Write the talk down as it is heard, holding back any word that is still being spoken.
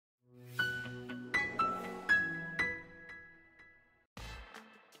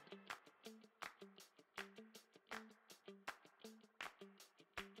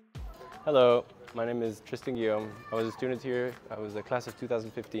Hello, my name is Tristan Guilaume. I was a student here. I was a class of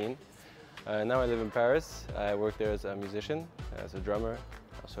 2015. Now I live in Paris. I work there as a musician, as a drummer.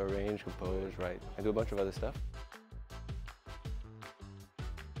 I also arrange, compose, write. I do a bunch of other stuff.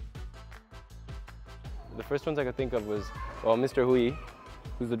 The first ones I could think of was, well, Mr. Hui,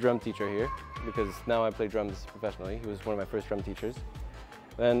 who's the drum teacher here, because now I play drums professionally. He was one of my first drum teachers.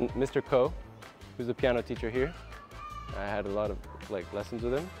 Then Mr. Ko, who's the piano teacher here. I had a lot of lessons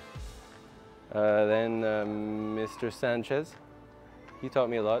with him. Then Mr. Sanchez, he taught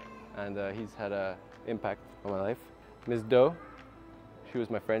me a lot, and he's had an impact on my life. Ms. Do, she was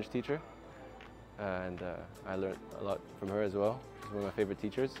my French teacher, and I learned a lot from her as well. She's one of my favorite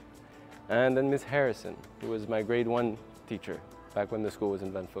teachers. And then Ms. Harrison, who was my grade 1 teacher back when the school was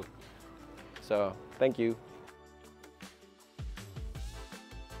in Van Fook. So, thank you.